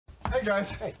Hey,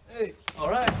 guys. Hey. Hey. All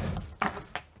right.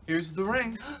 Here's the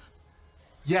ring.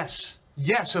 Yes.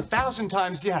 Yes, 1,000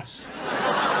 times yes.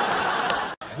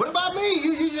 What about me?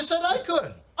 You just said I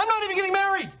could. I'm not even getting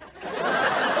married.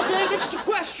 Okay, this is a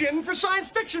question for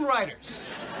science fiction writers.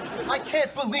 I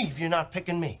can't believe you're not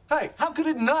picking me. Hey, how could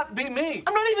it not be me?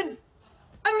 I don't even...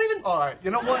 All right, you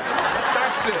know what?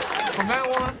 That's it. From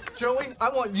now on, Joey, I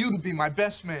want you to be my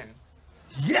best man.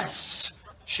 Yes!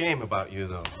 Shame about you,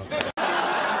 though. Okay.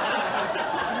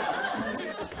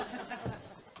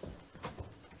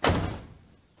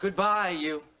 Goodbye,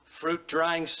 you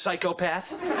fruit-drying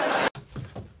psychopath.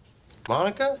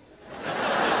 Monica?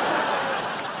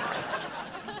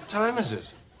 What time is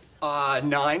it?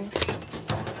 9.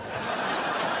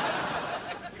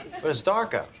 But it's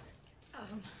dark out.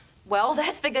 Well,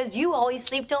 that's because you always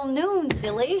sleep till noon,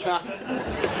 silly.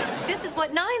 This is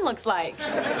what 9 looks like.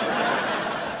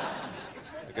 I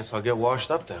guess I'll get washed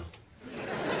up then.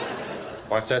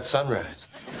 Watch that sunrise.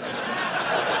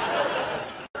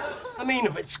 I mean,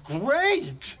 it's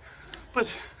great,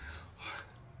 but...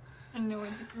 I know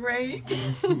it's great.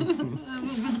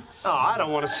 Oh, I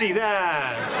don't want to see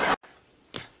that.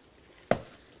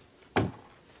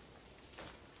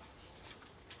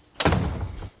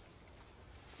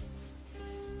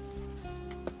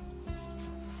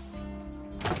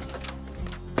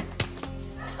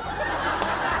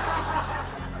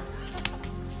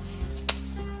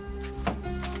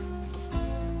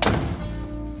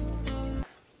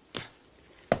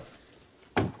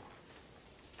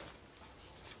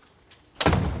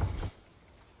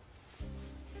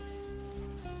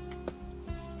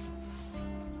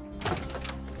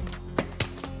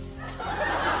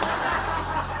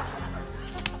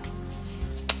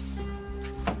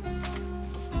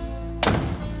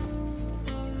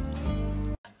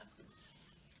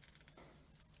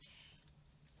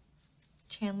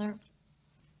 Chandler,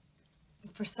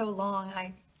 for so long,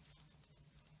 I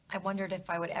wondered if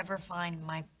I would ever find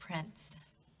my prince,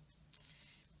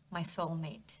 my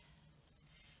soulmate.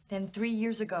 Then 3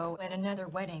 years ago, at another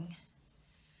wedding,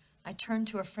 I turned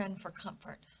to a friend for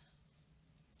comfort.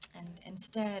 And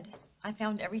instead, I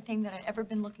found everything that I'd ever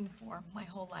been looking for my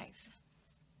whole life.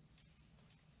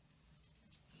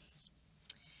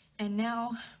 And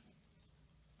now,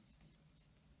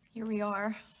 here we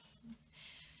are,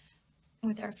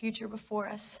 with our future before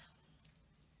us.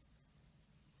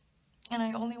 And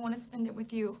I only want to spend it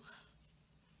with you.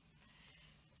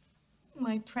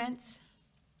 My prince,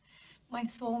 my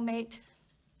soulmate,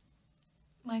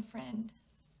 my friend.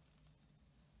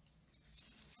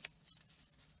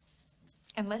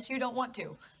 Unless you don't want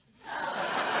to.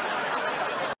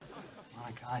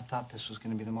 Monica, I thought this was going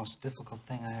to be the most difficult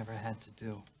thing I ever had to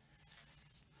do.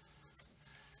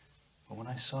 But when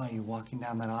I saw you walking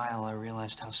down that aisle, I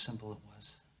realized how simple it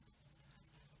was.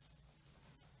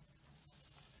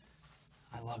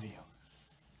 I love you.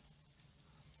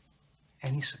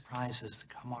 Any surprises that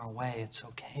come our way, it's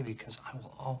okay because I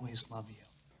will always love you.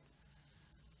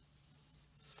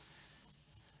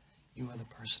 You are the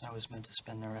person I was meant to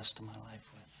spend the rest of my life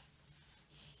with.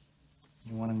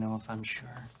 You want to know if I'm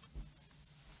sure?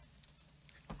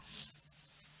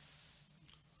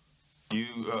 You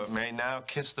may now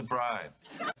kiss the bride.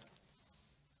 I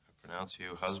pronounce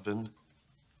you husband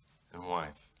and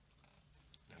wife.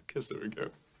 Now kiss her again.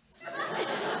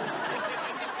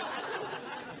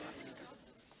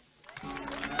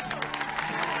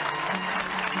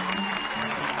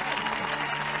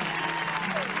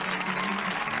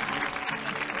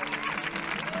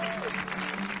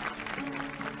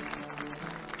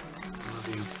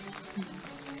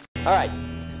 All right,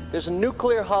 there's a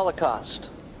nuclear holocaust.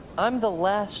 I'm the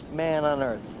last man on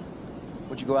Earth.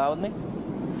 Would you go out with me?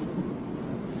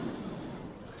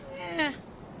 Eh.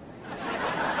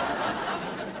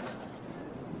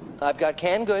 I've got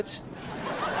canned goods.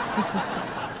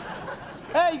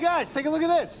 Hey, you guys, take a look at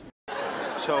this.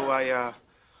 So I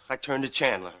turned to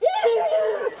Chandler.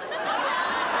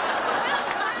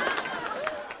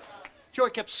 Joy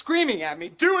kept screaming at me,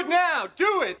 do it now,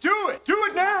 do it, do it, do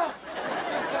it now.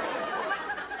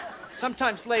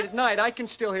 Sometimes late at night, I can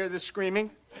still hear the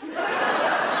screaming.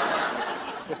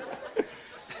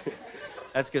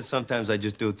 That's because sometimes I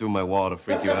just do it through my wall to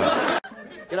freak you out.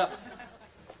 Get up.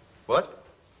 What?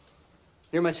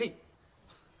 Near my seat.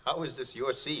 How is this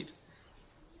your seat?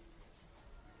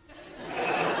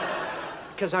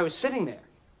 Because I was sitting there.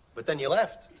 But then you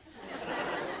left.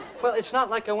 Well, it's not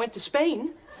like I went to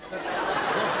Spain.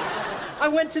 I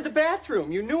went to the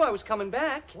bathroom. You knew I was coming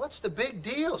back. What's the big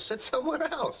deal? Sit somewhere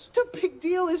else. The big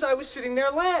deal is I was sitting there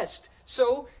last.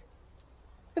 So,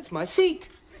 it's my seat.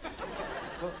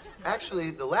 Well,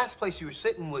 Actually, the last place you were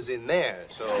sitting was in there,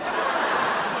 so... You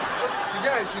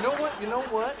guys, you know what? You know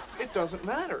what? It doesn't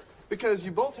matter. Because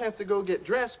you both have to go get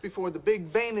dressed before the big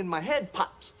vein in my head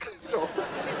pops. So... All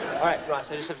right,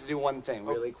 Ross, I just have to do one thing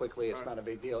really quickly. It's not a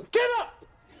big deal. Get up!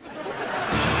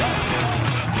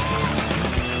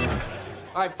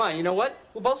 All right, fine. You know what?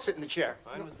 We'll both sit in the chair.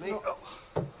 Fine with me. Oh.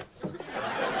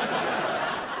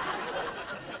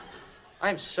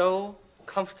 I'm so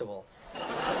comfortable.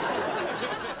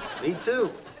 Me too.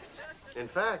 In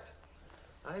fact,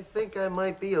 I think I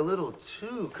might be a little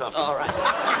too comfortable. All right.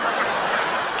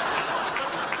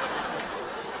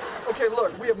 Okay,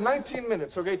 look, we have 19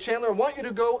 minutes, okay? Chandler, I want you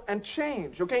to go and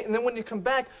change, okay? And then when you come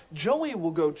back, Joey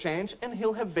will go change, and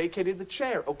he'll have vacated the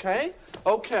chair, okay?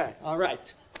 Okay. All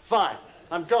right, fine.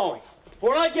 I'm going.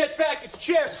 When I get back, it's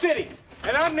chair sitting,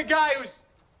 and I'm the guy who's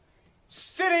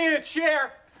sitting in a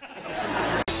chair.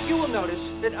 You will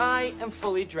notice that I am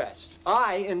fully dressed.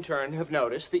 I, in turn, have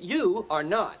noticed that you are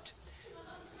not.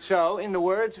 So, in the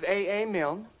words of A.A.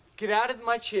 Milne, get out of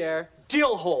my chair,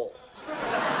 dill hole.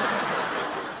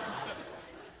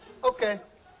 Okay.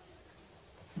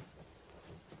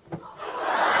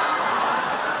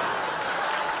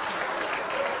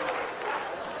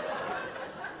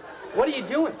 What are you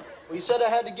doing? Well, you said I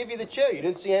had to give you the chair. You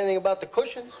didn't see anything about the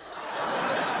cushions?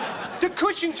 The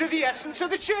cushions are the essence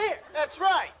of the chair. That's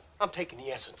right. I'm taking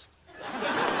the essence.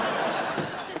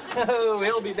 Oh,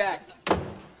 he'll be back.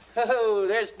 Oh,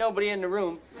 there's nobody in the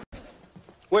room.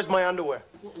 Where's my underwear?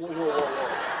 Whoa, whoa, whoa,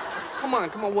 whoa.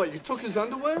 Come on, what? You took his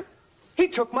underwear? He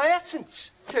took my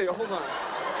essence. Okay, hold on.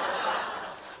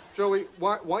 Joey,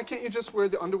 why can't you just wear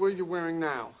the underwear you're wearing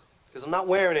now? Because I'm not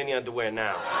wearing any underwear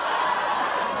now.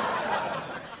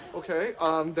 Okay,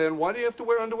 then why do you have to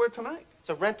wear underwear tonight? It's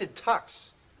a rented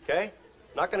tux, okay?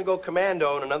 I'm not gonna go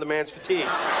commando in another man's fatigues.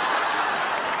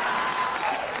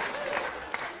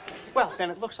 Well, then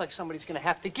it looks like somebody's gonna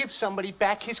have to give somebody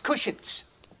back his cushions.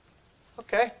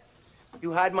 Okay.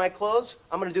 You hide my clothes,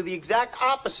 I'm gonna do the exact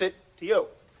opposite to you.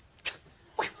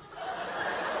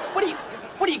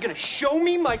 What are you gonna show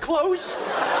me my clothes?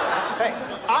 Hey,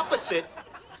 opposite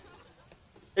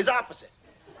is opposite.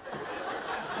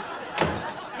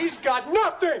 He's got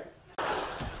nothing!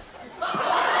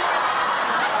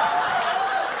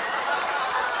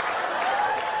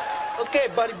 Okay,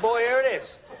 buddy boy, here it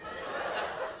is.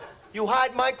 You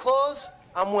hide my clothes,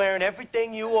 I'm wearing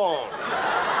everything you own.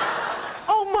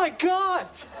 Oh, my God!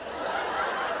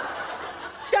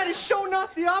 That is so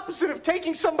not the opposite of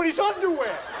taking somebody's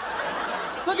underwear.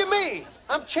 Look at me,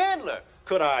 I'm Chandler.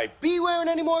 Could I be wearing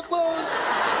any more clothes?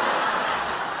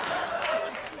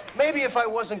 Maybe if I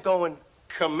wasn't going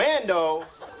commando.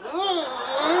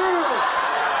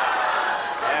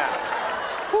 Yeah.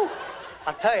 Whew.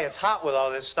 I'll tell you, it's hot with all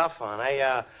this stuff on.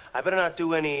 I better not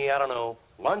do any, I don't know,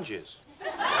 lunges.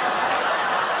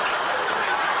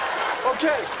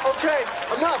 Okay,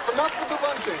 enough with the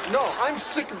lunging. No, I'm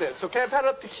sick of this, okay? I've had it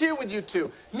up to here with you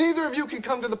two. Neither of you can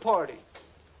come to the party.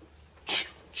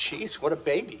 Jeez, what a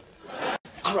baby.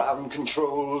 Ground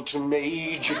control to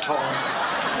Major Tom.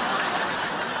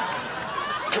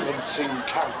 Commencing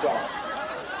countdown.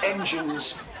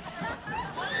 Engines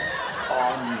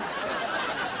on.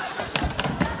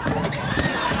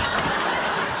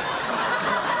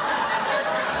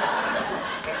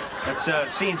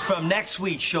 That's scenes from next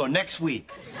week's show, next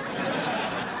week.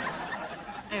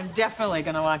 I am definitely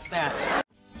gonna watch that.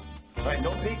 All right,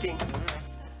 no peeking.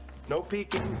 No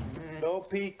peeking. No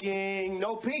peeking.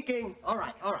 No peeking. All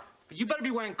right. But you better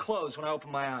be wearing clothes when I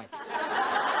open my eyes.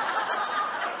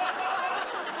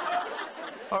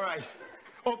 All right,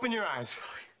 open your eyes.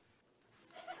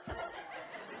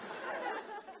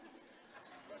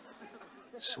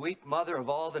 Sweet mother of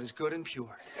all that is good and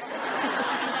pure.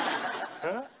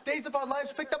 Huh? Days of Our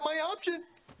Lives picked up my option.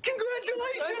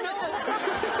 Congratulations!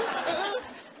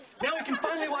 Now we can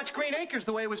finally watch Green Acres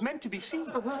the way it was meant to be seen.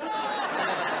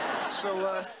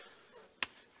 So,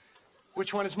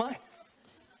 which one is mine?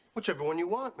 Whichever one you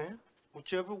want, man.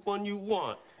 Whichever one you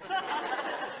want.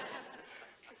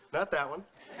 Not that one.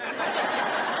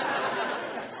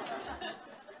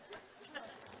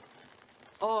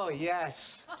 Oh,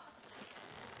 yes.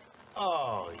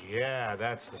 Oh, yeah,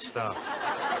 that's the stuff.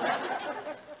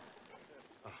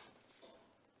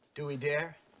 Do we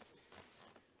dare?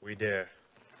 We dare.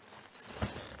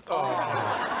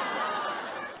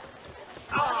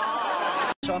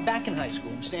 So I'm back in high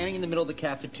school. I'm standing in the middle of the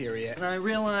cafeteria, and I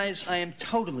realize I am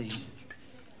totally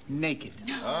naked.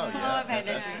 Oh, yeah. I've had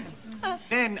that dream.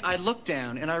 Then I look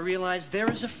down, and I realize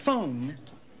there is a phone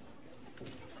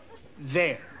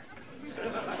there.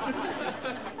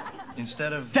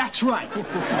 Instead of... That's right. Never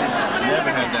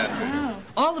had that.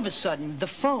 all of a sudden, the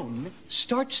phone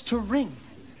starts to ring.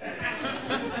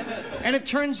 And it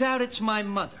turns out it's my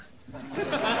mother.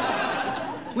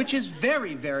 Which is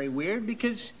very, very weird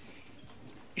because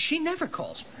she never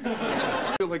calls me.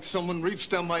 I feel like someone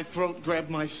reached down my throat, grabbed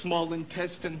my small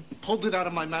intestine, pulled it out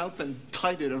of my mouth, and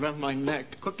tied it around my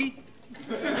neck. Cookie?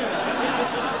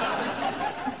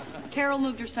 Carol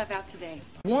moved her stuff out today.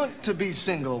 Want to be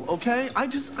single, okay? I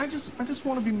just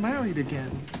want to be married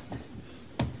again.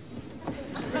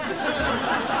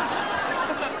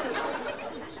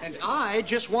 And I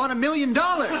just want $1 million.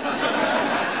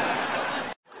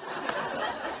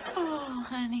 Oh,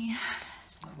 honey.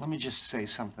 Let me just say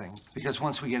something, because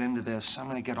once we get into this, I'm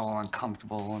gonna get all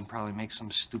uncomfortable and probably make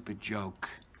some stupid joke.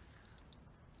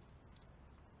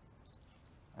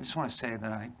 I just want to say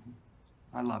that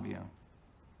I love you.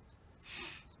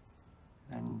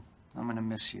 And I'm gonna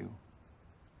miss you.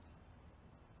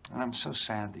 And I'm so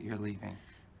sad that you're leaving.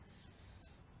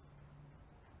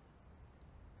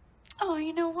 Oh,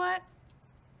 you know what?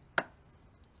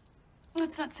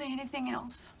 Let's not say anything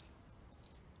else.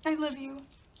 I love you.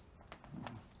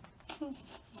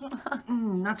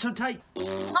 Not so tight.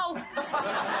 Oh!